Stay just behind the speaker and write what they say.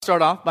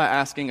Start off by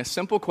asking a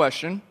simple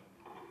question.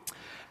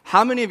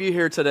 How many of you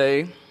here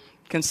today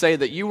can say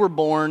that you were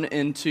born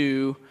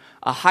into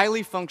a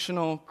highly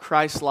functional,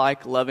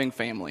 Christ-like, loving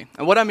family?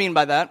 And what I mean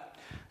by that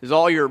is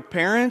all your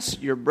parents,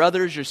 your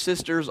brothers, your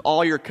sisters,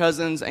 all your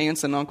cousins,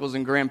 aunts and uncles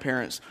and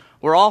grandparents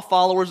were all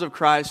followers of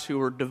Christ who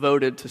were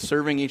devoted to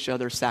serving each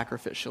other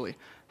sacrificially.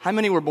 How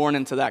many were born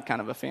into that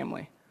kind of a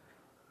family?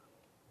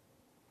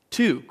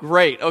 2,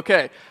 great,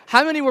 okay.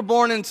 How many were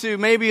born into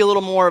maybe a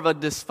little more of a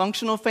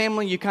dysfunctional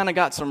family? You kind of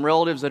got some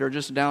relatives that are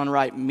just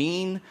downright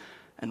mean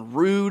and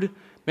rude.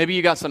 Maybe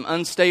you got some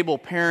unstable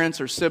parents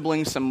or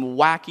siblings, some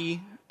wacky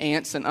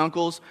aunts and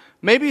uncles.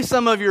 Maybe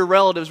some of your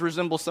relatives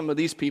resemble some of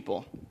these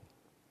people.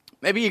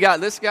 Maybe you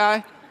got this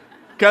guy,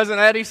 Cousin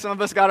Eddie. Some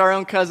of us got our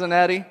own Cousin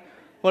Eddie.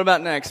 What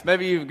about next?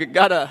 Maybe you've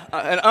got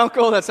an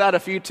uncle that's had a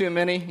few too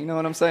many, you know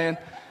what I'm saying?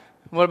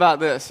 What about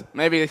this?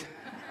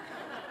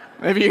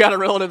 Maybe you got a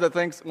relative that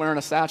thinks wearing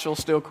a satchel is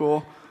still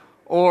cool.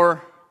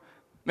 Or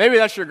maybe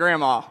that's your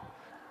grandma.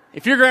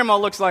 If your grandma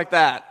looks like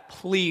that,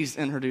 please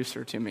introduce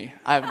her to me.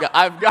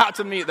 I've got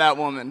to meet that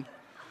woman.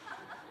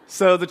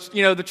 So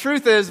the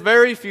truth is,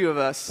 very few of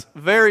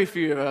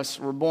us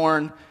were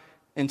born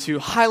into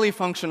highly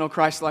functional,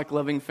 Christ-like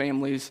loving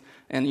families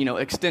and,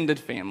 extended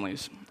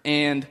families.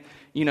 And,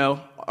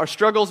 our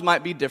struggles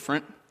might be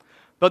different,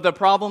 but the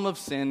problem of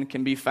sin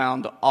can be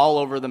found all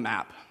over the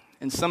map.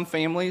 In some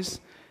families,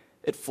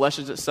 it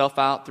fleshes itself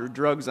out through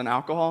drugs and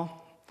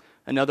alcohol.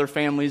 In other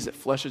families, it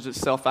fleshes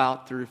itself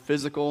out through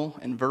physical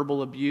and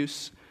verbal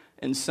abuse.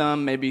 In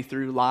some, maybe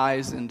through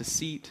lies and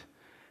deceit.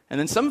 And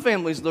then some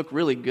families look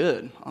really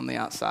good on the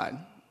outside.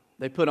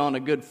 They put on a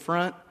good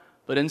front,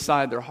 but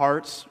inside their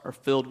hearts are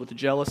filled with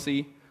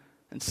jealousy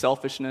and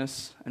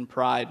selfishness and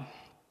pride.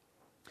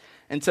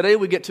 And today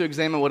we get to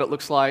examine what it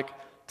looks like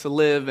to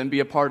live and be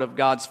a part of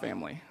God's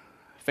family.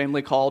 A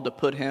family called to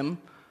put Him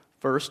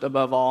first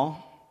above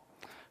all.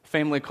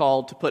 Family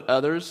called to put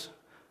others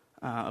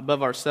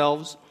above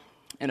ourselves,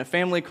 and a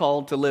family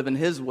called to live in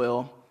His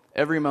will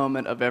every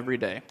moment of every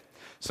day.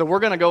 So we're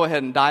going to go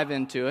ahead and dive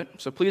into it.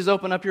 So please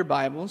open up your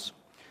Bibles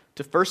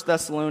to 1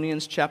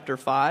 Thessalonians chapter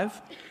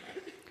 5.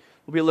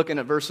 We'll be looking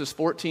at verses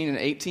 14 and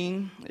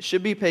 18. It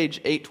should be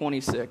page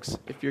 826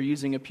 if you're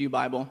using a pew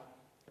Bible.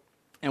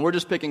 And we're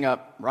just picking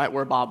up right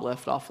where Bob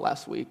left off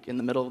last week in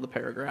the middle of the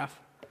paragraph.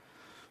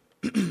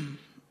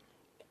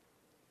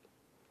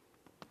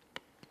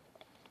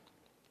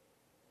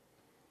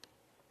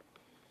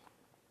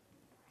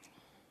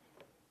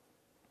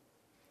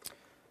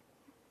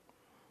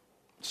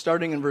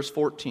 Starting in verse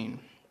 14,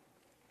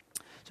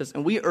 it says,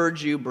 "And we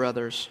urge you,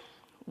 brothers,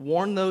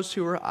 warn those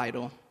who are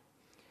idle,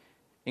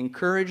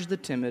 encourage the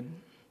timid,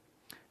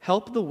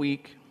 help the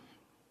weak,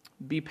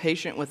 be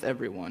patient with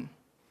everyone.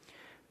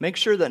 Make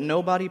sure that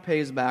nobody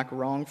pays back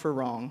wrong for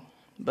wrong,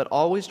 but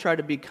always try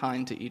to be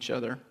kind to each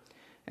other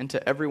and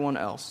to everyone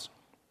else.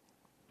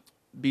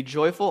 Be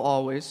joyful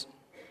always,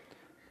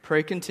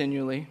 pray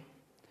continually,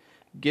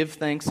 give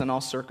thanks in all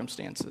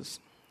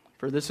circumstances,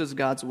 for this is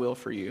God's will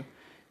for you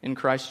in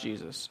Christ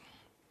Jesus."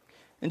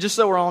 And just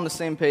so we're all on the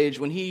same page,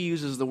 when he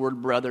uses the word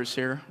brothers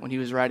here, when he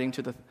was writing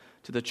to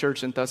the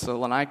church in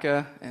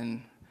Thessalonica,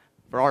 and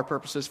for our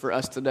purposes for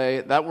us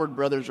today, that word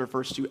brothers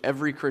refers to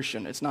every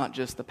Christian. It's not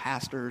just the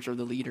pastors or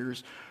the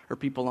leaders or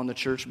people on the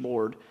church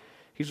board.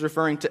 He's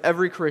referring to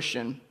every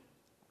Christian.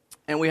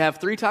 And we have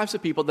 3 types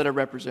of people that are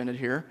represented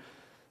here.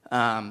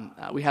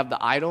 We have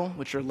the idle,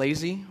 which are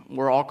lazy.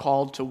 We're all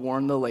called to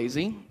warn the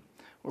lazy.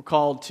 We're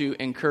called to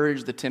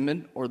encourage the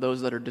timid or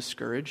those that are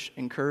discouraged,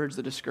 encourage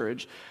the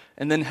discouraged,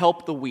 and then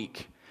help the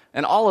weak.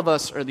 And all of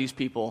us are these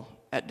people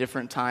at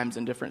different times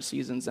and different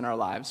seasons in our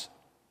lives.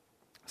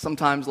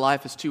 Sometimes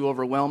life is too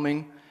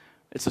overwhelming.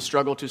 It's a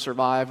struggle to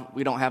survive.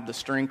 We don't have the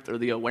strength or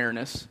the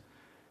awareness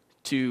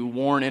to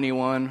warn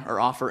anyone or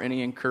offer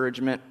any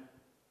encouragement.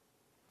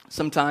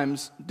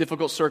 Sometimes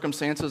difficult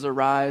circumstances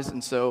arise,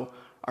 and so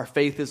our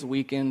faith is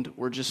weakened.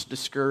 We're just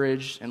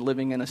discouraged and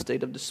living in a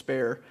state of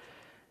despair.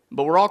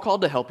 But we're all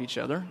called to help each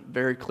other,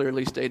 very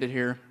clearly stated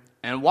here.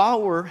 And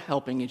while we're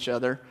helping each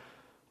other,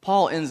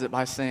 Paul ends it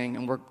by saying,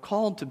 and we're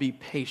called to be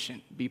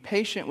patient. Be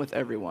patient with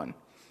everyone.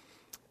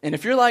 And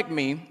if you're like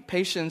me,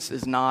 patience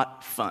is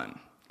not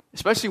fun,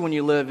 especially when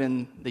you live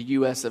in the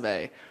U.S. of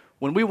A.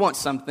 When we want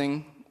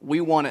something,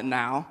 we want it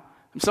now.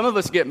 And some of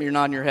us get, you're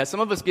nodding your head, some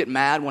of us get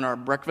mad when our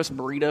breakfast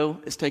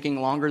burrito is taking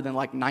longer than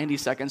 90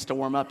 seconds to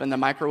warm up in the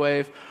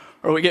microwave.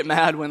 Or we get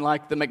mad when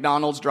the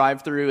McDonald's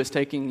drive-thru is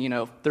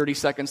taking, 30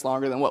 seconds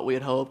longer than what we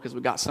had hoped because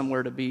we got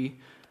somewhere to be.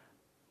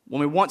 When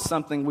we want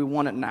something, we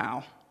want it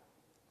now.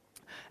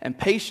 And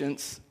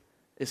patience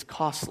is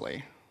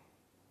costly.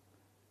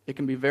 It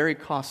can be very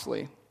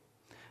costly.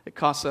 It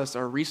costs us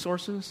our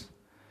resources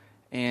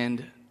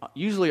and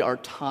usually our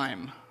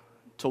time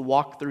to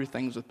walk through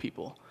things with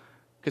people.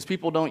 Because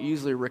people don't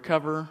usually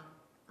recover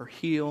or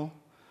heal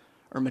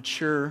or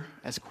mature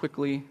as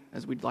quickly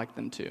as we'd like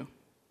them to.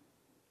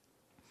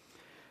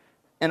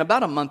 And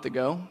about a month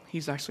ago,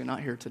 he's actually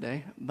not here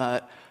today,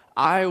 but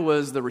I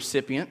was the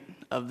recipient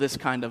of this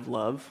kind of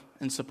love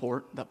and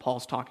support that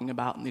Paul's talking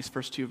about in these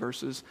first 2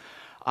 verses.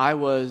 I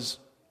was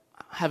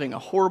having a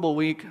horrible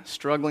week,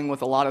 struggling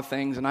with a lot of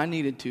things, and I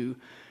needed to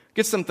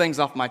get some things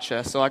off my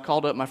chest. So I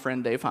called up my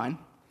friend Dave Hine,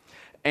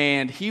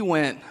 and he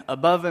went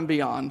above and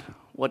beyond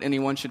what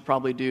anyone should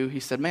probably do. He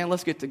said, man,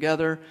 let's get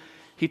together.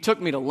 He took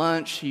me to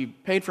lunch. He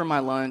paid for my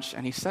lunch,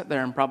 and he sat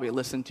there and probably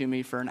listened to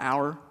me for an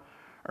hour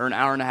or an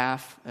hour and a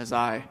half as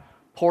I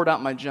poured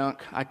out my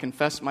junk. I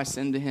confessed my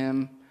sin to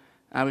him.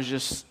 I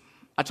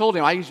told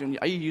him, I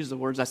used the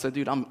words, I said,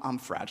 dude, I'm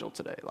fragile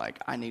today. Like,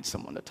 I need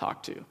someone to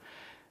talk to.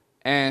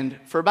 And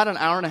for about an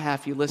hour and a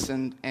half, he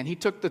listened, and he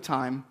took the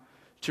time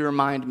to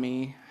remind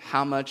me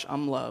how much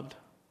I'm loved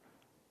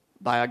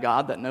by a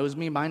God that knows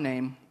me by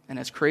name, and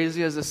as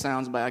crazy as this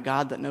sounds, by a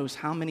God that knows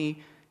how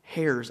many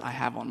hairs I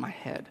have on my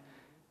head.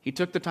 He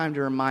took the time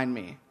to remind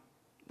me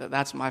that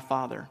that's my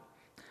Father,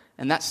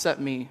 and that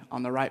set me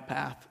on the right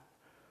path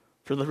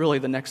for really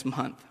the next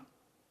month.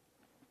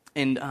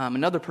 And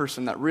another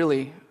person that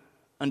really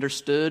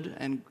understood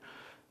and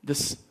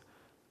this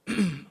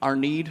our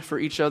need for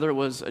each other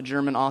was a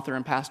German author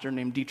and pastor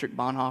named Dietrich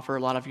Bonhoeffer. A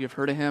lot of you have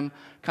heard of him.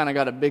 Kind of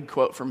got a big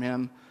quote from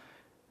him.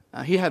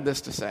 He had this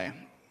to say.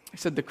 He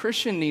said, the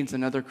Christian needs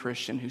another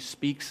Christian who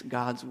speaks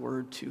God's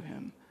word to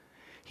him.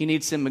 He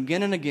needs him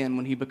again and again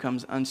when he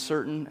becomes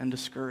uncertain and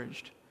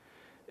discouraged.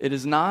 It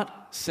is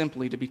not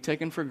simply to be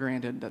taken for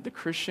granted that the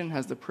Christian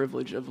has the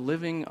privilege of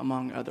living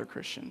among other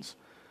Christians.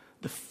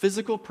 The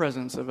physical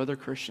presence of other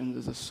Christians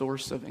is a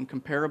source of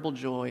incomparable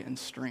joy and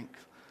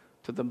strength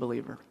to the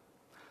believer.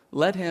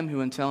 Let him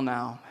who until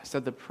now has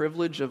had the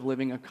privilege of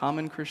living a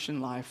common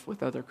Christian life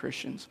with other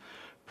Christians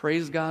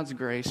praise God's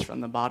grace from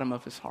the bottom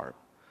of his heart.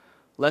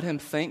 Let him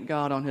thank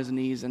God on his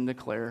knees and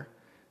declare,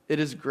 it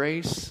is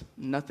grace,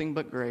 nothing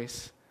but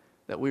grace,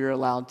 that we are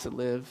allowed to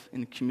live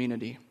in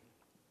community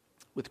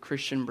with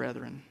Christian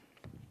brethren.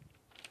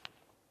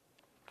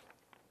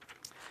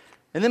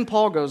 And then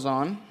Paul goes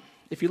on.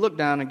 If you look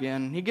down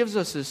again, he gives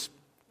us this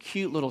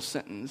cute little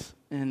sentence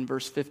in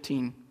verse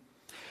 15.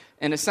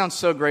 And it sounds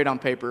so great on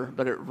paper,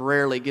 but it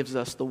rarely gives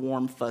us the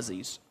warm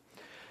fuzzies.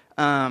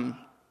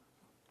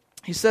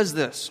 He says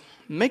this,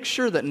 make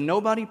sure that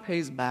nobody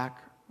pays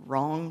back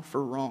wrong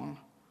for wrong,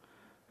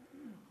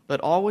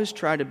 but always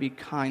try to be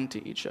kind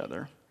to each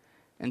other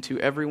and to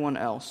everyone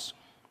else.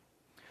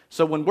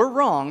 So when we're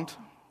wronged,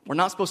 we're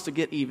not supposed to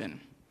get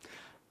even.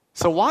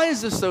 So why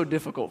is this so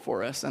difficult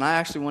for us? And I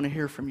actually want to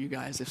hear from you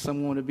guys, if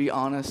someone would be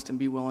honest and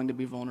be willing to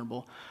be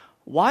vulnerable.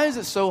 Why is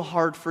it so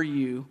hard for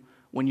you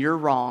when you're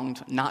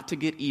wronged not to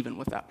get even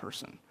with that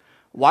person?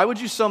 Why would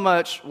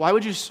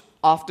you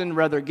often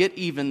rather get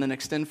even than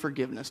extend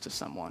forgiveness to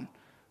someone?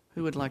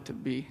 Who would like to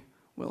be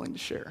willing to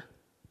share?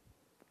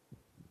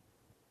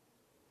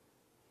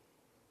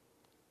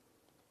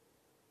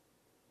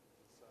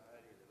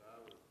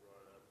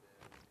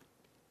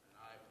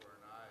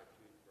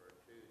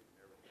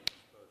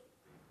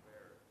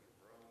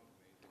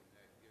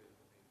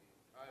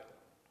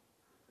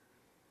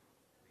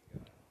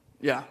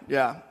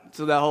 Yeah.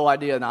 So that whole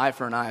idea, an eye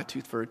for an eye, a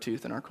tooth for a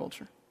tooth in our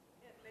culture.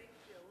 It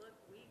makes you look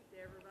weak to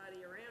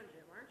everybody around you.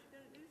 Aren't you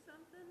going to do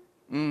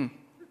something?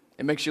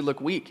 It makes you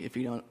look weak if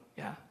you don't,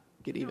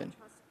 get even. We don't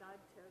trust God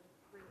to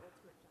bring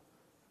ultimate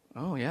justice.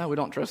 Oh, yeah, we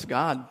don't trust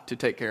God to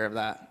take care of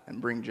that and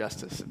bring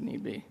justice if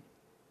need be. In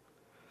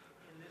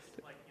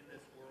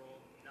this world,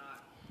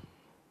 not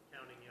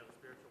counting the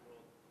spiritual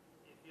world,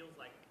 it feels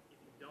like if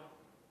you don't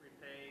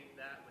repay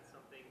that with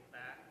something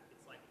back,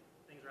 it's like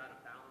things are out of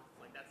balance.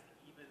 It's like that's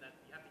even that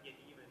you have to get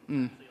even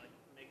to actually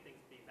make things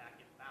be back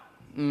in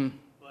balance.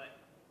 But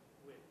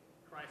with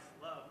Christ's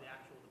love, the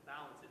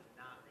balance is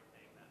not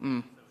repaying that.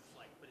 So it's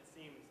like, but it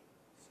seems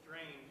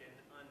strange and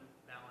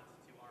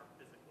unbalanced to our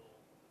physical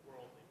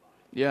worldly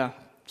body. Yeah,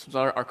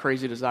 so our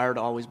crazy desire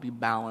to always be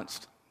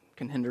balanced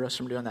can hinder us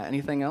from doing that.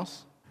 Anything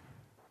else?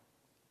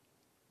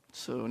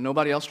 So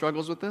nobody else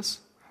struggles with this?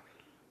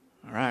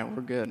 All right,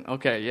 we're good.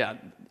 Okay, yeah,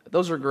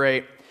 those are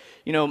great.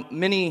 You know,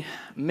 many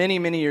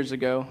years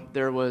ago,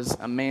 there was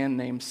a man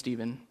named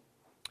Stephen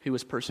who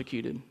was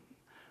persecuted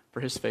for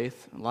his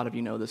faith. A lot of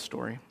you know this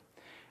story.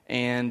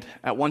 And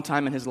at one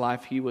time in his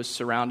life, he was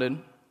surrounded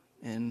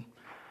in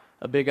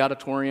a big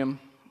auditorium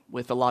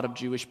with a lot of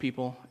Jewish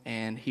people,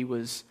 and he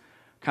was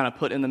kind of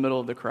put in the middle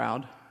of the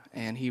crowd,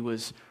 and he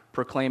was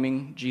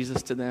proclaiming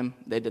Jesus to them.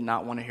 They did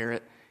not want to hear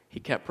it. He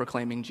kept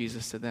proclaiming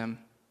Jesus to them.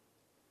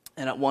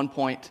 And at one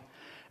point,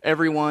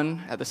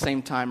 everyone at the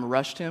same time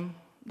rushed him.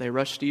 They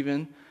rushed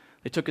Stephen.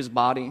 They took his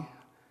body,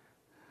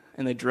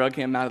 and they drug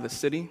him out of the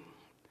city.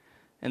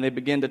 And they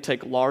began to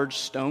take large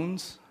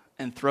stones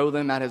and throw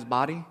them at his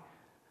body,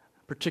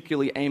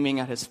 particularly aiming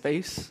at his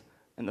face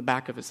and the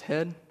back of his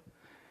head.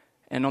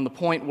 And on the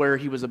point where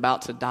he was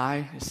about to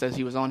die, it says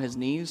he was on his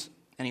knees,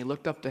 and he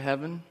looked up to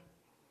heaven,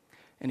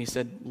 and he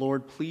said,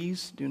 Lord,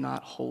 please do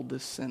not hold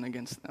this sin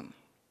against them.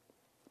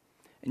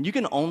 And you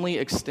can only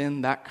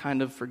extend that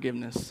kind of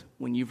forgiveness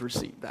when you've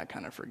received that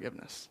kind of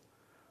forgiveness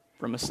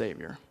from a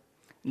Savior.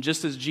 And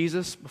just as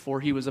Jesus,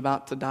 before he was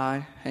about to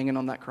die, hanging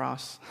on that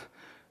cross,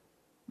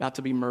 about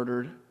to be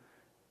murdered,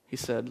 he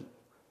said,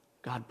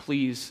 God,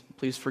 please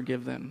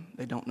forgive them.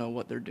 They don't know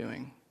what they're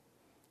doing.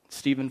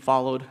 Stephen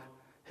followed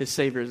his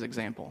Savior's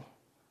example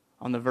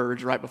on the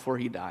verge right before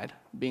he died,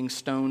 being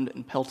stoned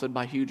and pelted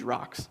by huge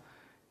rocks.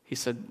 He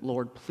said,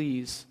 Lord,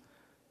 please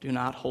do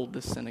not hold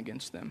this sin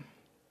against them.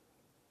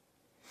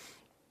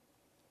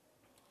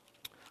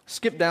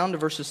 Skip down to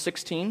verses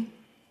 16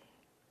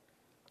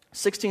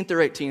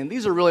 through 18.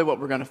 These are really what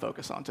we're going to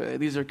focus on today.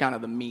 These are kind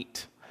of the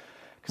meat.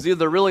 Because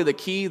they're really the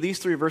key. These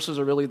three verses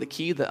are really the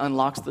key that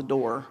unlocks the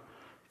door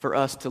for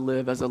us to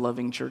live as a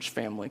loving church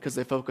family, because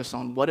they focus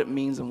on what it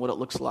means and what it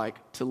looks like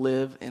to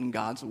live in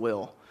God's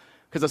will.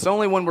 Because it's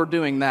only when we're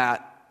doing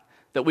that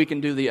we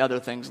can do the other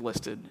things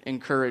listed: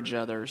 encourage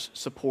others,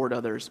 support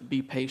others,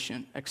 be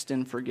patient,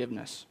 extend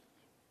forgiveness.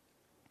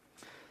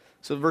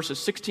 So verses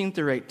 16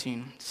 through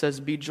 18 says,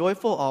 be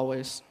joyful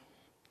always,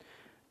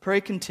 pray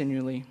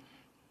continually,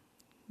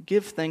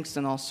 give thanks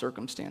in all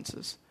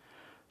circumstances,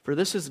 for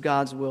this is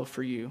God's will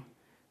for you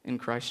in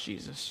Christ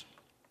Jesus.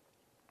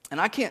 And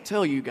I can't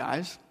tell you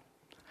guys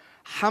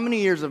how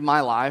many years of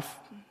my life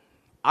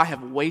I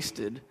have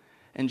wasted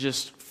and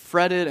just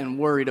fretted and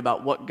worried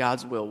about what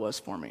God's will was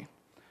for me.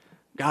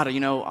 God,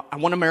 I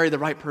want to marry the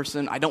right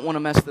person. I don't want to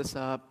mess this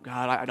up.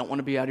 God, I don't want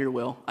to be out of your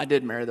will. I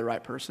did marry the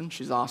right person.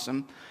 She's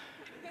awesome.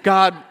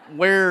 God,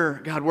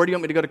 where do you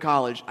want me to go to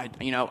college? I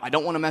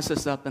don't want to mess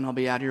this up, then I'll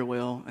be out of your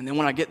will. And then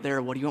when I get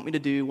there, what do you want me to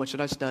do? What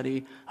should I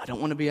study? I don't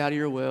want to be out of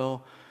your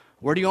will.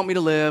 Where do you want me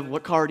to live?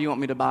 What car do you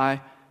want me to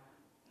buy?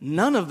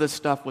 None of this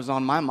stuff was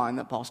on my mind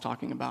that Paul's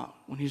talking about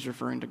when he's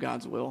referring to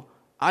God's will.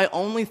 I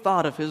only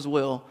thought of his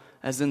will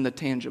as in the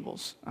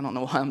tangibles. I don't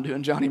know why I'm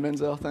doing Johnny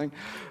Manziel thing.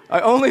 I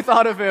only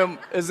thought of him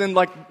as in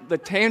like the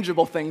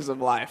tangible things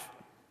of life.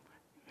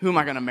 Who am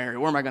I going to marry?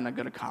 Where am I going to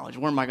go to college?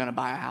 Where am I going to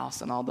buy a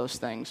house? And all those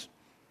things.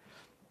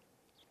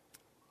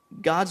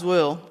 God's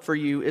will for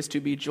you is to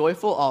be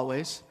joyful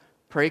always,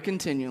 pray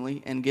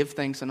continually, and give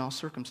thanks in all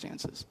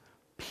circumstances.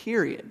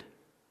 Period.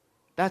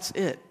 That's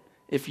it.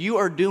 If you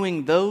are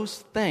doing those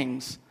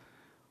things,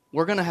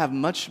 we're going to have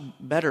much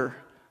better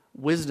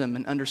wisdom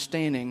and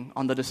understanding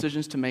on the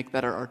decisions to make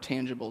that are our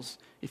tangibles.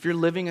 If you're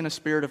living in a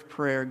spirit of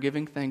prayer,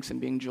 giving thanks and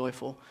being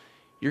joyful,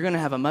 you're going to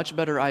have a much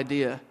better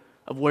idea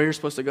of where you're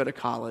supposed to go to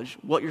college,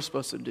 what you're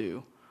supposed to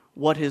do,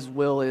 what His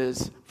will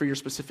is for your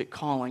specific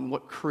calling,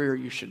 what career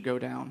you should go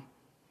down.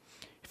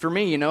 For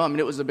me,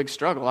 it was a big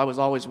struggle. I was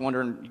always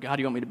wondering, God,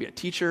 do you want me to be a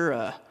teacher,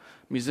 a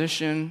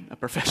musician, a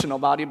professional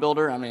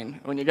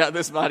bodybuilder? When you got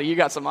this body, you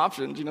got some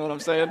options, you know what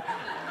I'm saying?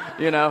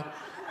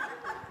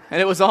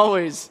 And it was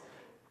always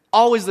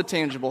the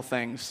tangible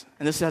things.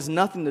 And this has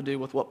nothing to do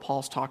with what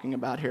Paul's talking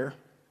about here.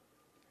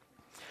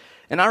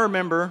 And I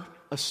remember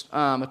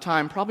a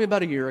time, probably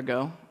about a year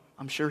ago,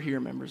 I'm sure he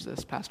remembers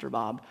this, Pastor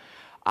Bob,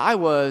 I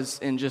was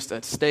in just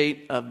a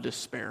state of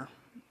despair.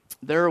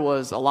 There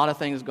was a lot of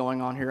things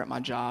going on here at my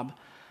job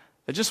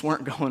that just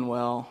weren't going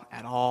well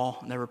at all.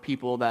 And there were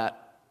people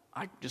that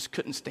I just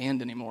couldn't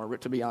stand anymore,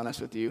 to be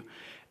honest with you.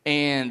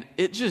 And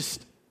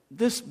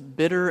this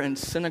bitter and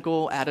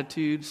cynical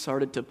attitude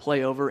started to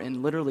play over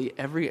in literally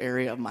every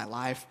area of my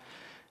life.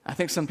 I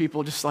think some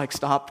people just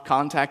stopped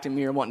contacting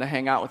me or wanting to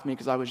hang out with me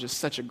because I was just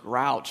such a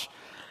grouch.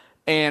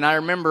 And I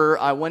remember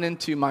I went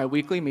into my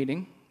weekly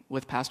meeting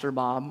with Pastor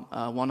Bob,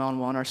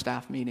 one-on-one, our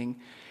staff meeting,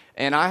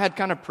 and I had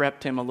kind of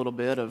prepped him a little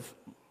bit of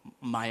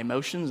my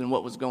emotions and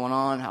what was going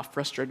on, how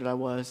frustrated I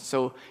was.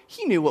 So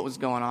he knew what was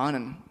going on,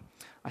 and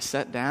I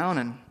sat down,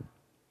 and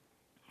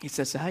he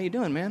said, so how you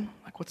doing, man?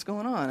 What's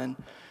going on? And,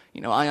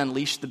 I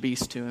unleashed the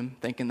beast to him,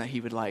 thinking that he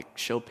would,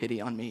 show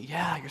pity on me.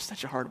 Yeah, you're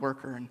such a hard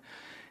worker. And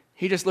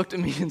he just looked at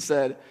me and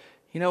said,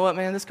 you know what,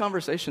 man, this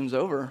conversation's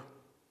over.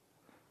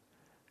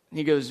 And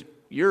he goes,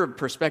 your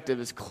perspective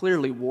is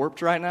clearly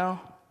warped right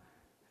now,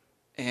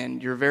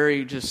 and you're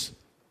very just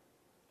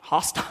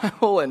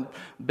hostile and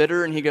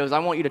bitter. And he goes, I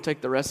want you to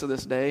take the rest of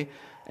this day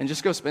and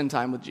just go spend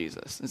time with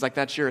Jesus. It's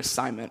that's your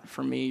assignment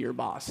from me, your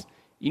boss.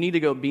 You need to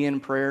go be in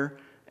prayer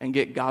and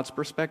get God's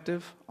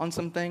perspective on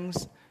some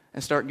things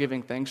and start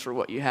giving thanks for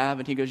what you have.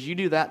 And he goes, you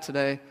do that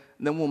today,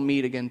 and then we'll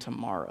meet again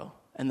tomorrow,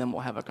 and then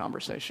we'll have a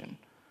conversation.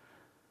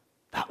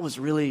 That was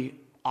really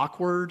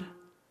awkward.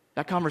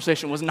 That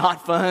conversation was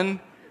not fun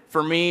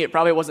for me. It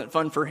probably wasn't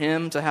fun for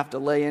him to have to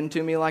lay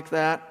into me like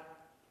that.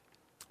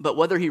 But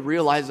whether he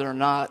realized it or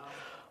not,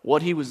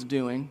 what he was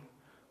doing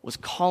was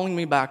calling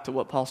me back to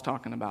what Paul's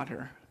talking about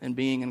here and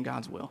being in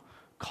God's will.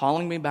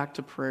 Calling me back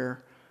to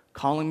prayer,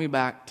 calling me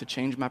back to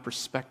change my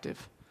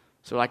perspective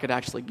so I could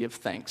actually give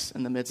thanks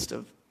in the midst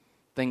of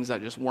things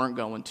that just weren't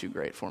going too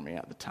great for me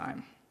at the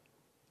time.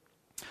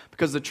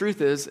 Because the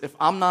truth is, if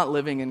I'm not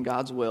living in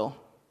God's will,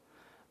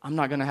 I'm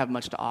not going to have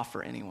much to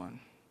offer anyone.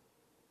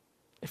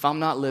 If I'm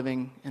not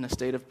living in a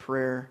state of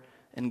prayer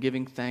and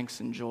giving thanks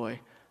and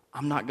joy,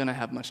 I'm not going to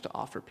have much to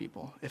offer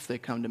people if they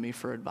come to me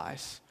for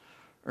advice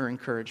or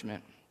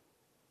encouragement.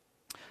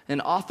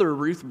 And author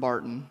Ruth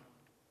Barton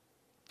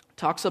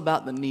talks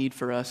about the need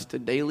for us to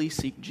daily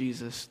seek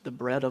Jesus, the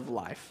bread of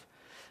life.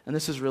 And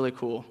this is really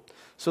cool.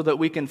 So that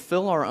we can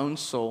fill our own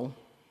soul,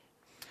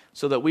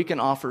 so that we can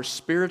offer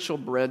spiritual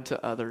bread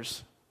to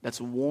others that's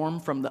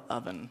warm from the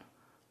oven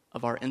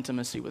of our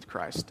intimacy with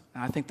Christ.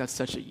 And I think that's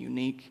such a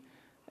unique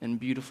and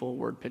beautiful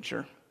word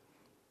picture.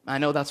 I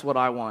know that's what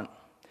I want.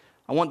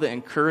 I want the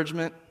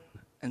encouragement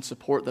and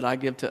support that I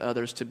give to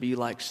others to be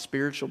like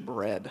spiritual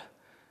bread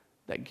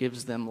that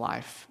gives them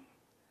life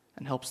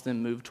and helps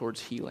them move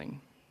towards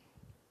healing.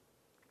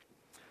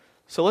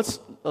 So let's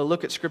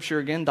look at Scripture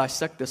again,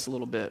 dissect this a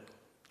little bit.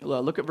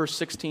 Look at verse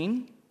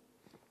 16.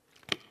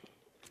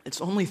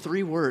 It's only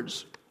 3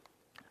 words.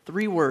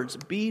 3 words,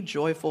 be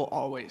joyful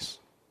always.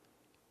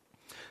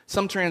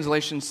 Some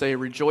translations say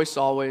rejoice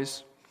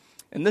always.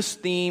 And this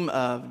theme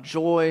of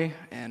joy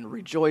and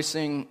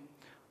rejoicing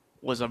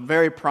was a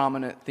very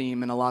prominent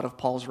theme in a lot of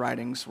Paul's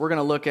writings. We're going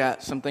to look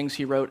at some things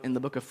he wrote in the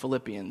book of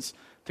Philippians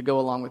to go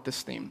along with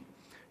this theme.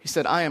 He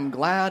said, I am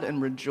glad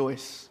and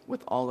rejoice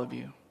with all of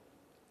you.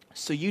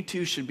 So you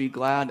too should be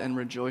glad and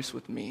rejoice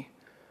with me.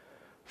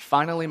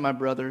 Finally, my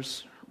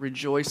brothers,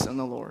 rejoice in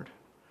the Lord.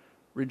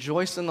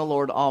 Rejoice in the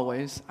Lord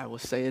always. I will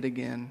say it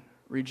again,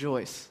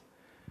 rejoice.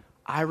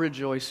 I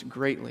rejoice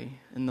greatly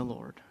in the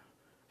Lord.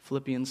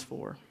 Philippians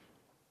 4.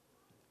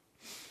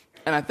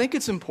 And I think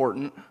it's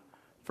important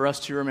for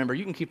us to remember,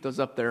 you can keep those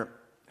up there,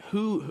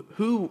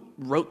 who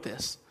wrote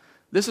this.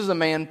 This is a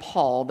man,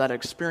 Paul, that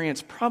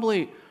experienced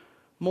probably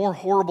more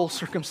horrible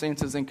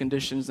circumstances and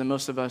conditions than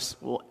most of us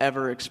will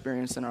ever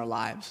experience in our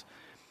lives.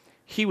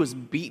 He was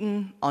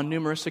beaten on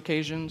numerous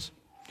occasions.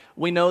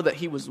 We know that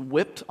he was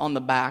whipped on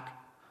the back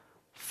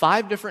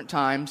 5 different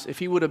times. If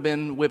he would have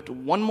been whipped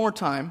one more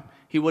time,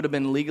 he would have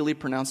been legally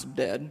pronounced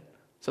dead.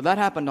 So that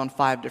happened on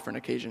 5 different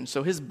occasions.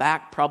 So his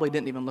back probably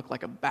didn't even look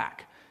like a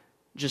back.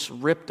 Just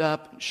ripped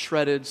up,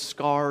 shredded,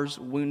 scars,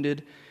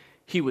 wounded.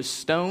 He was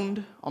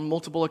stoned on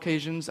multiple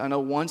occasions. I know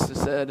once it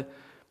said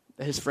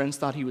that his friends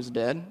thought he was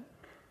dead.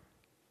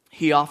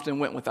 He often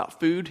went without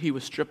food. He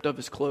was stripped of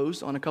his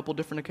clothes on a couple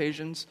different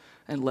occasions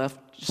and left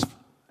just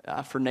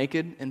for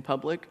naked in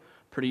public.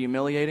 Pretty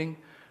humiliating.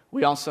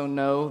 We also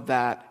know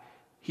that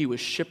he was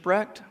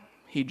shipwrecked.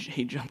 He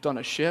jumped on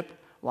a ship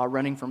while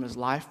running from his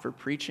life for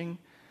preaching.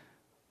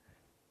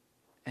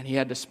 And he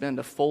had to spend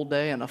a full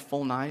day and a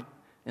full night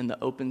in the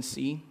open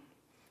sea.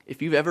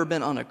 If you've ever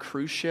been on a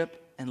cruise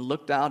ship and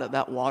looked out at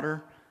that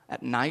water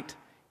at night,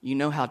 you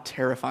know how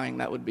terrifying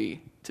that would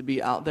be, to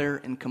be out there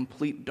in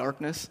complete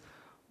darkness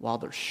while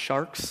there's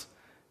sharks,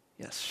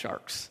 yes,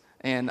 sharks,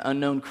 and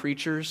unknown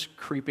creatures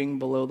creeping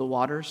below the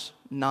waters.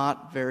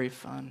 Not very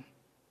fun.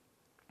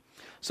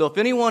 So if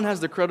anyone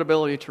has the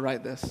credibility to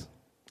write this,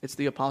 it's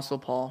the Apostle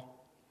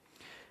Paul.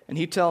 And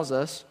he tells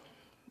us,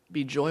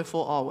 be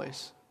joyful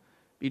always.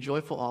 Be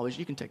joyful always.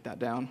 You can take that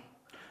down.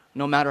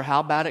 No matter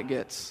how bad it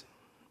gets,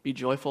 be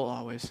joyful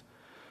always.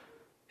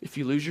 If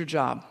you lose your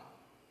job,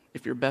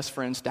 if your best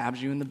friend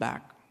stabs you in the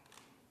back,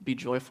 be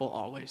joyful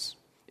always.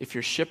 If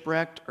you're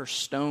shipwrecked or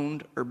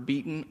stoned or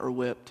beaten or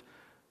whipped,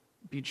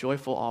 be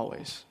joyful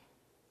always.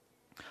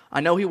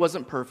 I know he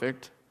wasn't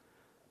perfect,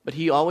 but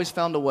he always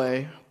found a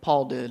way,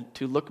 Paul did,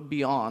 to look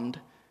beyond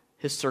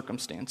his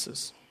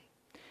circumstances.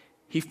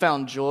 He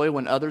found joy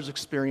when others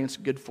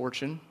experienced good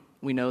fortune.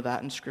 We know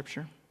that in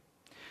Scripture.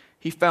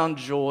 He found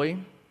joy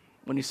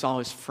when he saw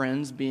his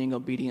friends being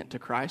obedient to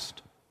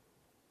Christ.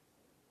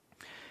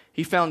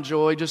 He found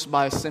joy just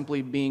by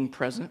simply being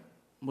present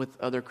with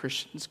other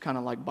Christians, kind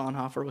of like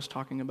Bonhoeffer was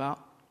talking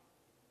about.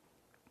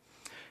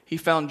 He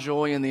found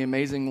joy in the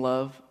amazing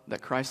love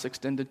that Christ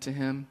extended to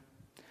him.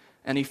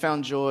 And he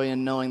found joy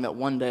in knowing that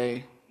one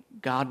day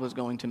God was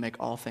going to make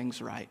all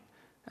things right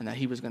and that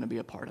he was going to be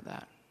a part of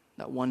that.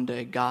 That one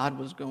day God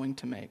was going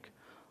to make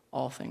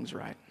all things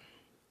right.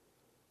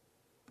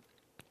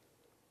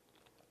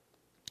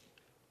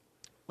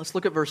 Let's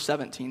look at verse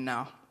 17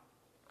 now.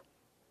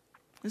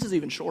 This is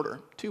even shorter,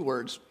 2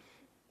 words.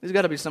 These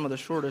got to be some of the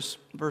shortest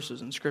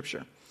verses in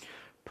Scripture.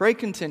 Pray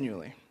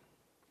continually.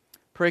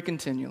 Pray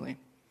continually.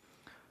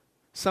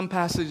 Some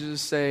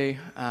passages say,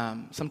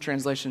 some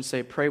translations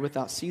say, pray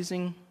without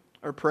ceasing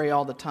or pray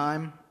all the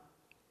time.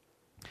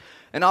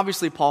 And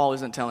obviously Paul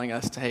isn't telling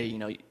us to,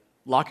 hey,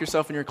 lock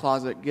yourself in your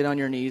closet, get on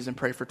your knees and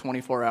pray for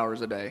 24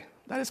 hours a day.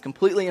 That is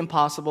completely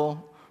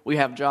impossible. We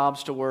have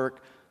jobs to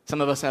work.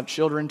 Some of us have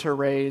children to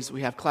raise.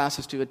 We have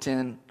classes to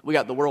attend. We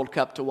got the World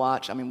Cup to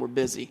watch. We're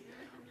busy.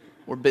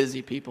 We're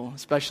busy people,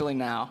 especially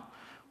now.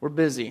 We're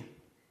busy.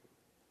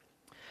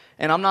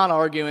 And I'm not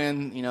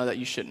arguing, that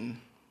you shouldn't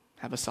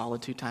have a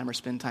solitude time or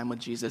spend time with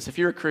Jesus. If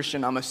you're a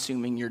Christian, I'm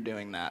assuming you're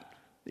doing that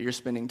you're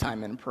spending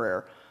time in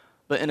prayer.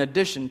 But in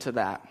addition to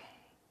that,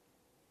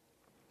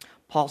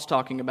 Paul's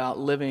talking about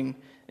living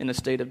in a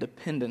state of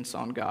dependence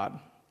on God.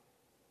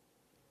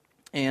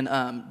 And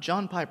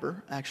John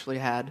Piper actually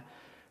had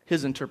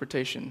his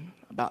interpretation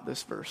about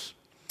this verse.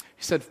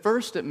 He said,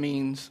 first, it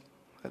means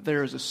that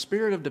there is a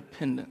spirit of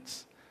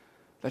dependence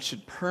that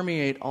should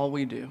permeate all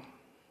we do.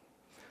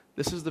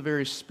 This is the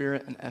very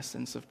spirit and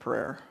essence of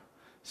prayer.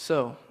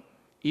 So,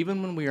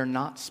 even when we are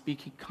not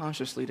speaking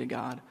consciously to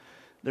God,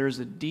 there is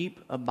a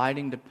deep,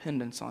 abiding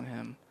dependence on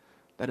Him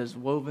that is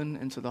woven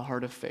into the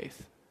heart of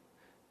faith.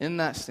 In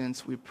that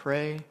sense, we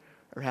pray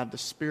or have the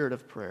spirit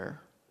of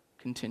prayer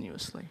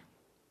continuously.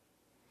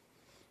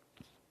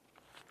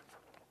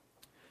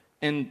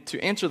 And to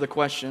answer the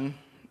question,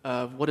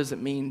 of what does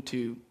it mean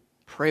to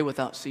pray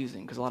without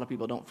ceasing, because a lot of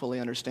people don't fully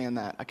understand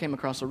that. I came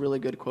across a really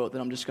good quote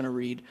that I'm just going to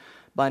read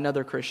by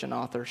another Christian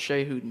author,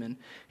 Shea Hoodman.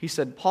 He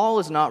said, Paul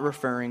is not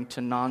referring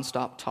to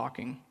nonstop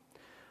talking,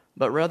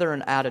 but rather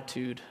an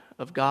attitude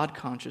of God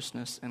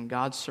consciousness and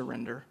God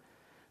surrender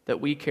that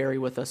we carry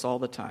with us all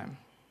the time.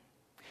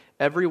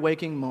 Every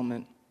waking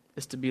moment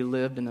is to be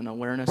lived in an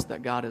awareness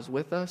that God is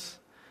with us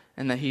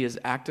and that he is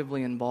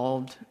actively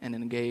involved and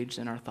engaged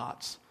in our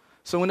thoughts.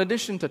 So in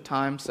addition to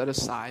time set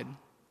aside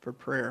for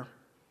prayer,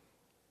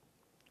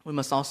 we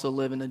must also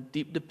live in a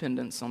deep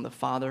dependence on the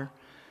Father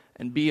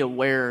and be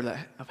aware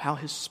of how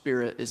his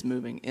Spirit is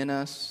moving in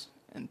us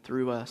and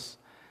through us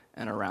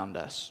and around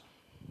us.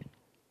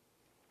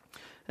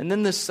 And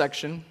then this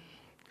section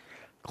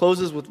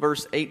closes with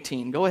verse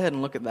 18. Go ahead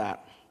and look at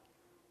that.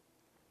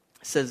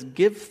 It says,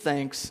 give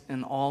thanks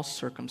in all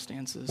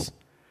circumstances,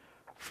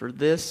 for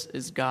this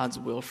is God's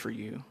will for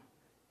you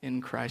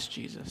in Christ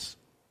Jesus.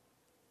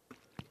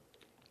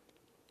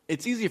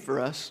 It's easy for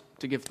us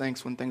to give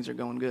thanks when things are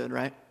going good,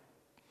 right?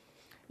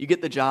 You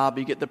get the job,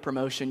 you get the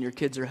promotion, your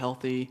kids are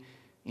healthy,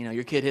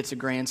 your kid hits a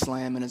grand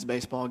slam in his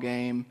baseball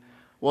game,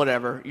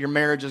 whatever. Your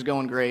marriage is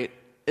going great.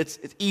 It's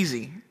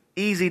easy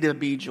to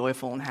be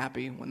joyful and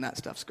happy when that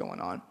stuff's going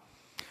on.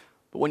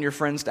 But when your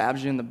friend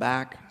stabs you in the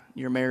back,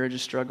 your marriage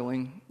is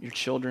struggling, your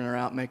children are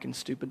out making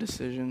stupid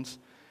decisions,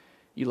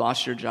 you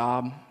lost your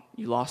job,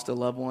 you lost a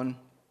loved one,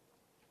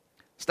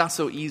 it's not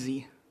so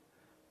easy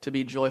to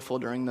be joyful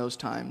during those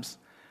times.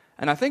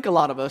 And I think a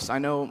lot of us, I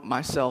know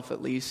myself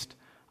at least,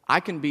 I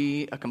can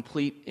be a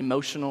complete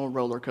emotional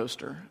roller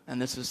coaster,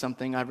 and this is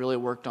something I've really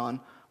worked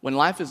on. When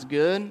life is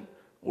good,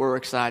 we're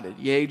excited.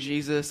 Yay,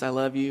 Jesus, I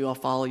love you, I'll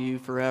follow you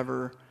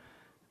forever.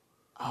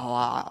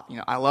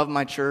 I love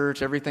my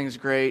church, everything's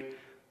great.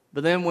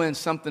 But then when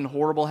something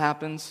horrible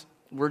happens,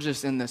 we're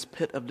just in this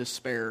pit of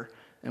despair,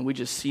 and we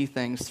just see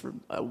things through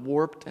a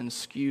warped and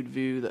skewed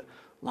view that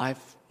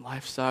life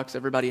sucks,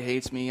 everybody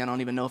hates me, I don't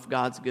even know if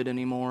God's good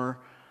anymore.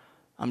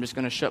 I'm just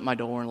going to shut my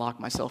door and lock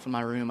myself in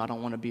my room. I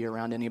don't want to be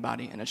around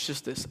anybody. And it's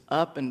just this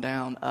up and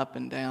down, up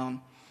and down.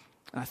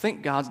 And I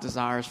think God's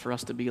desire is for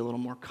us to be a little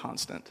more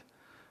constant.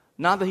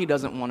 Not that he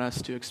doesn't want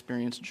us to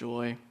experience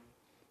joy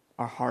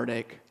or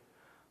heartache,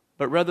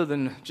 but rather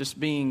than just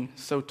being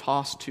so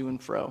tossed to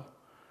and fro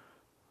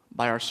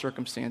by our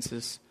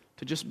circumstances,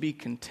 to just be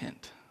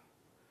content.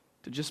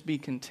 To just be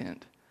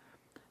content.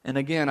 And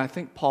again, I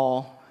think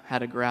Paul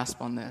had a grasp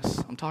on this.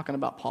 I'm talking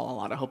about Paul a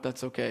lot. I hope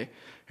that's okay.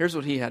 Here's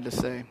what he had to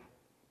say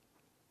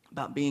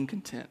about being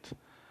content.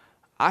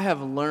 I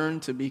have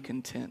learned to be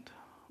content,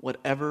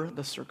 whatever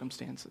the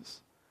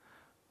circumstances.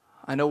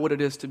 I know what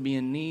it is to be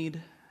in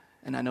need,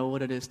 and I know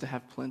what it is to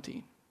have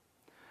plenty.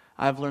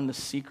 I have learned the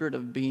secret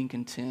of being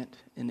content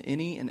in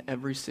any and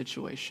every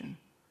situation,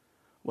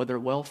 whether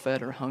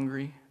well-fed or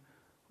hungry,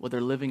 whether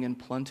living in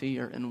plenty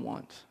or in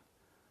want.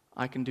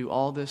 I can do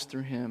all this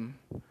through him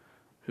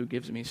who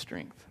gives me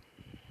strength.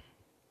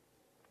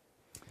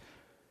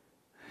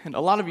 And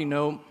a lot of you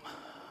know,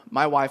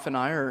 my wife and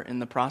I are in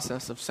the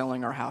process of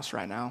selling our house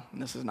right now.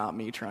 And this is not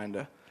me trying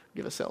to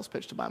give a sales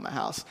pitch to buy my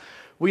house.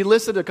 We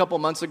listed a couple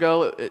months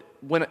ago. It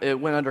went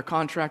under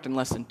contract in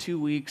less than 2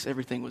 weeks.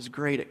 Everything was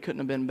great. It couldn't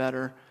have been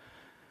better.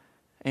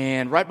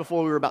 And right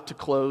before we were about to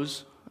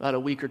close, about a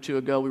week or two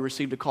ago, we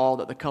received a call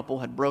that the couple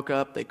had broke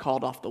up. They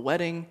called off the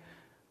wedding.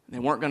 They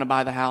weren't going to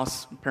buy the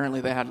house.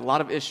 Apparently, they had a lot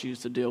of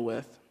issues to deal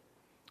with.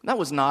 That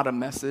was not a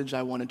message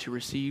I wanted to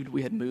receive.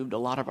 We had moved a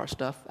lot of our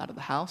stuff out of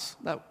the house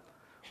that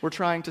we're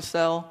trying to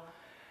sell.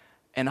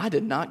 And I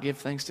did not give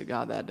thanks to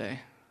God that day.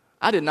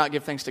 I did not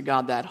give thanks to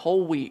God that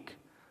whole week.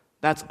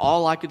 That's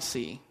all I could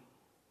see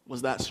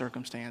was that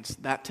circumstance,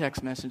 that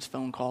text message,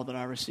 phone call that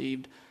I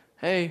received.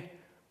 Hey,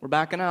 we're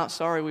backing out.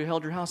 Sorry, we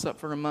held your house up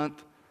for a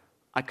month.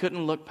 I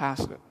couldn't look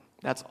past it.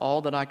 That's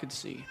all that I could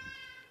see.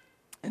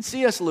 And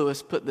C.S.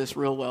 Lewis put this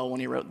real well when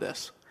he wrote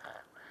this.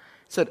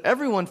 He said,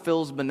 everyone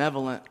feels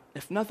benevolent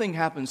if nothing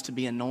happens to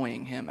be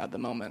annoying him at the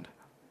moment.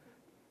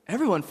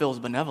 Everyone feels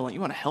benevolent. You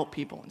want to help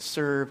people and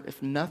serve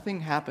if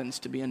nothing happens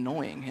to be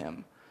annoying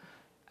him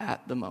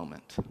at the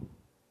moment.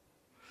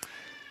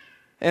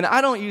 And I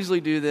don't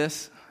usually do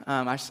this.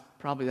 That's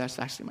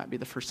actually might be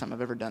the first time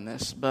I've ever done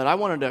this. But I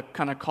wanted to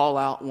kind of call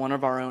out one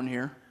of our own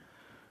here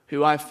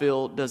who I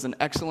feel does an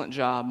excellent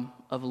job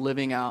of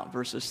living out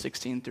verses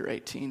 16 through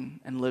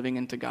 18 and living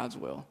into God's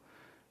will.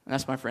 And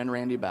that's my friend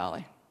Randy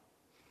Bally.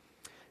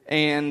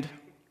 And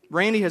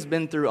Randy has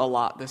been through a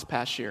lot this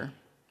past year.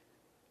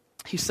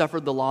 He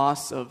suffered the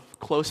loss of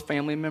close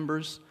family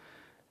members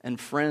and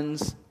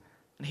friends,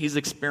 and he's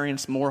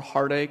experienced more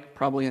heartache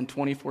probably in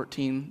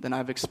 2014 than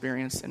I've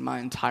experienced in my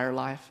entire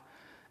life.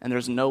 And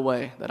there's no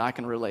way that I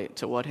can relate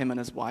to what him and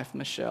his wife,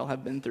 Michelle,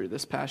 have been through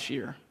this past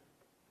year.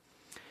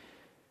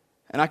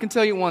 And I can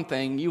tell you one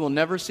thing, you will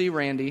never see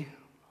Randy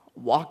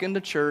walk into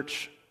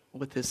church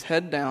with his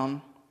head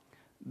down,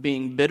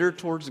 being bitter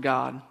towards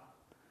God,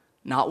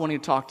 not wanting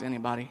to talk to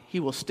anybody.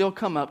 He will still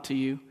come up to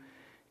you,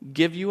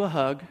 give you a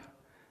hug,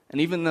 and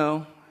even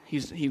though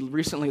he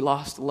recently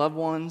lost loved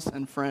ones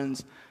and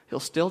friends, he'll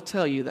still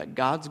tell you that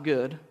God's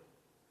good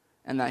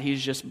and that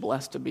he's just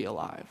blessed to be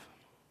alive.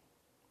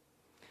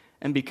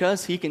 And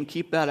because he can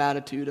keep that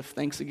attitude of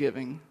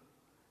thanksgiving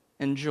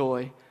and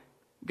joy,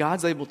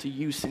 God's able to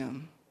use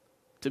him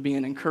to be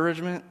an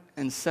encouragement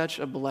and such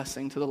a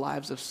blessing to the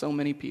lives of so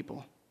many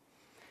people.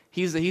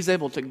 He's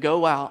able to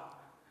go out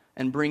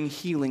and bring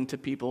healing to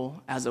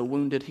people as a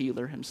wounded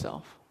healer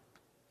himself.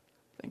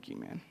 Thank you,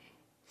 man.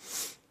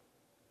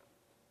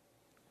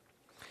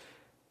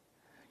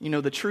 You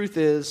know, the truth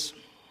is,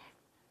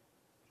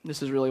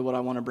 this is really what I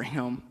want to bring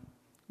home.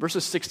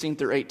 Verses 16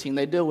 through 18,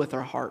 they deal with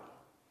our heart.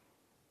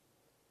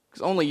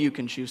 Because only you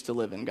can choose to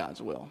live in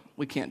God's will.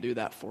 We can't do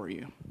that for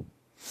you.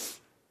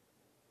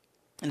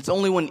 And it's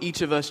only when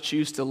each of us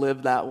choose to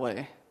live that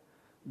way,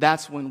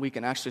 that's when we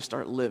can actually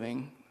start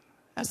living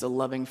as a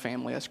loving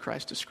family as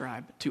Christ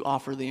described, to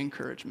offer the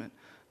encouragement,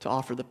 to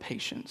offer the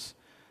patience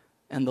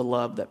and the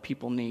love that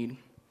people need.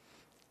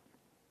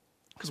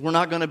 Because we're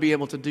not going to be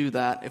able to do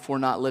that if we're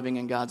not living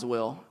in God's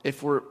will.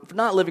 If we're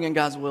not living in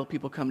God's will,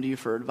 people come to you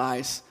for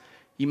advice.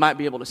 You might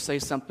be able to say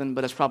something,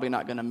 but it's probably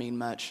not going to mean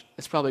much.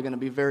 It's probably going to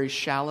be very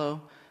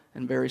shallow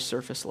and very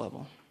surface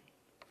level.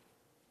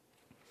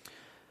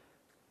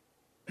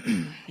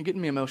 You're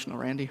getting me emotional,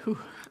 Randy. Whew.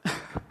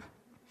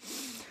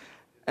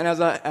 And as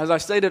I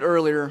stated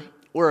earlier,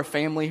 we're a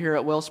family here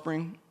at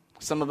Wellspring.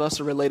 Some of us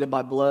are related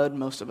by blood.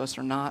 Most of us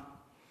are not.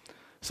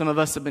 Some of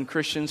us have been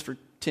Christians for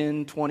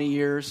 10, 20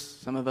 years.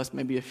 Some of us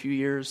maybe a few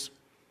years.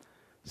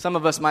 Some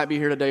of us might be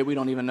here today. We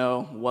don't even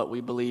know what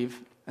we believe.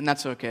 And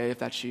that's okay if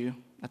that's you.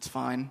 That's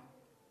fine.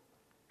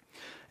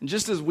 And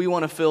just as we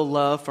want to feel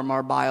love from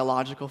our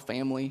biological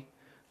family,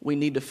 we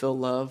need to feel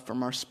love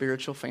from our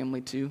spiritual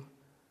family too.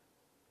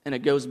 And it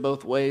goes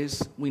both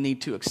ways. We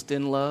need to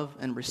extend love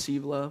and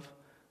receive love,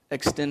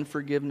 extend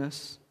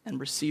forgiveness and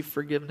receive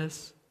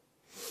forgiveness.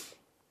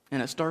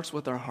 And it starts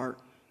with our heart.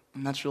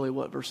 And that's really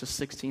what verses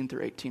 16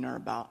 through 18 are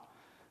about.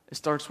 It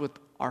starts with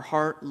our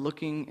heart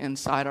looking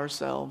inside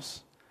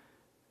ourselves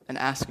and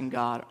asking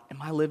God,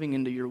 am I living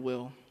into your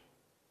will?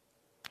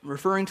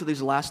 Referring to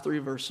these last three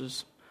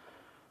verses,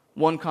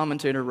 one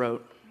commentator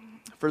wrote,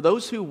 for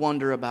those who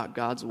wonder about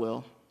God's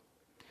will,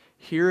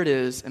 here it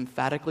is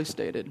emphatically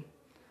stated,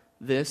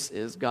 this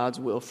is God's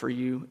will for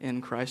you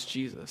in Christ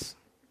Jesus.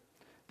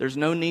 There's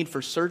no need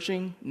for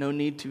searching, no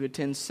need to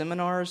attend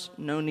seminars,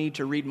 no need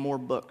to read more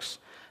books.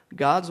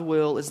 God's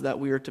will is that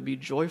we are to be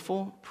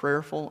joyful,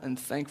 prayerful, and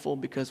thankful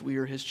because we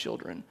are his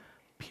children.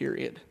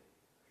 Period.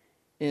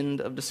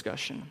 End of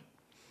discussion.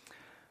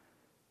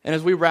 And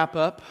as we wrap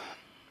up,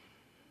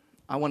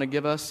 I want to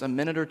give us a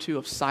minute or two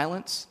of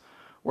silence.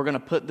 We're going to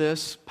put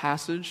this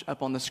passage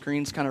up on the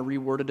screens, kind of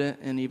reworded it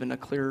in even a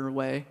clearer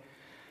way.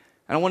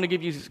 And I want to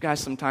give you guys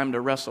some time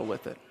to wrestle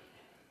with it.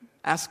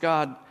 Ask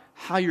God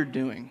how you're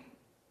doing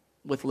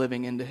with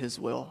living into his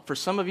will. For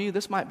some of you,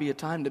 this might be a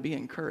time to be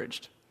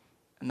encouraged,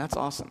 and that's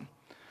awesome.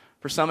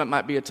 For some, it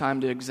might be a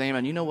time to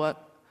examine, you know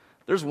what?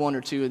 There's one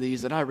or two of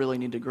these that I really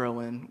need to grow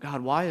in.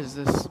 God, why is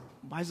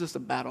this a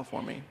battle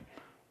for me?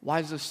 Why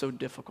is this so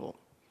difficult?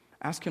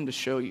 Ask him to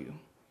show you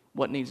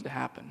what needs to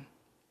happen.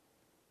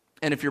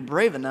 And if you're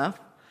brave enough,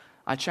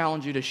 I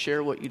challenge you to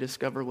share what you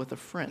discover with a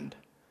friend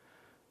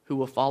who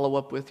will follow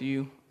up with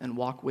you and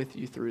walk with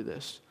you through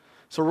this.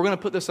 So we're going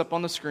to put this up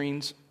on the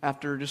screens.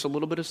 After just a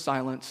little bit of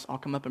silence, I'll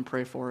come up and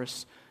pray for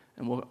us,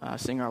 and we'll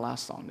sing our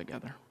last song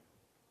together.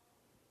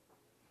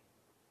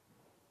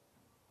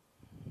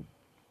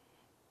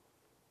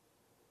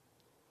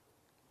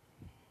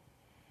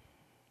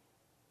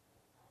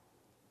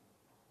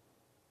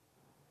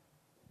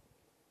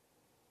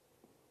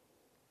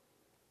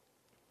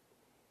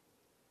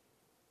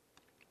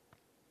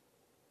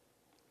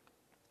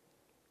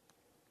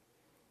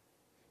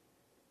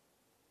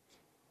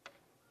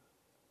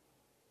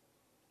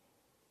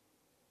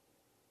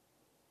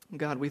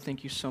 God, we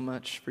thank you so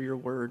much for your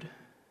word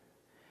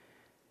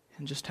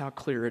and just how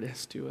clear it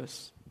is to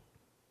us.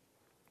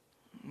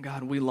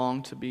 God, we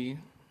long to be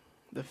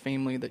the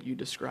family that you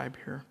describe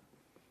here.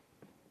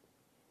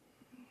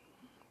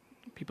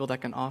 People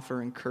that can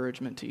offer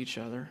encouragement to each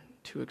other,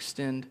 to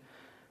extend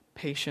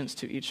patience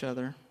to each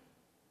other,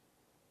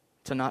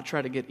 to not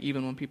try to get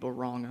even when people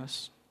wrong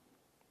us,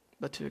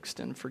 but to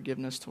extend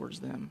forgiveness towards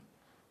them.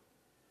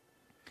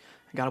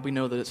 God, we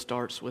know that it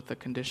starts with the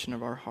condition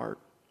of our heart.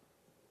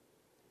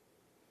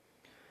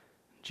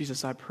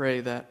 Jesus, I pray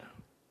that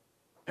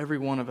every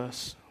one of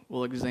us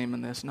will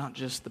examine this, not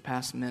just the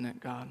past minute,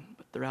 God,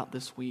 but throughout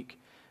this week,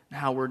 and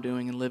how we're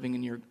doing and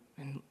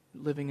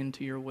living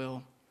into your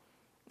will.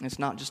 And it's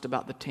not just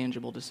about the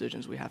tangible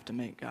decisions we have to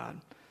make, God.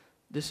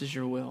 This is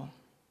your will.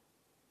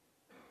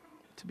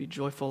 To be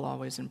joyful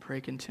always and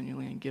pray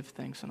continually and give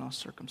thanks in all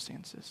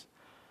circumstances.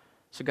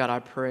 So God, I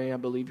pray, I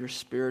believe your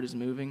Spirit is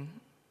moving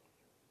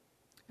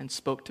and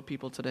spoke to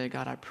people today.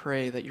 God, I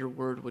pray that your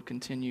word would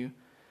continue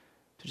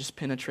to just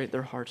penetrate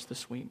their hearts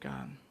this week,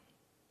 God.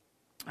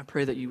 I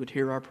pray that you would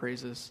hear our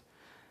praises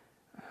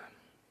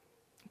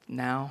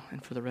now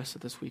and for the rest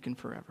of this week and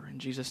forever. In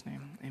Jesus'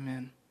 name,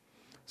 amen.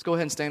 Let's go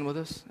ahead and stand with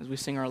us as we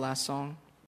sing our last song.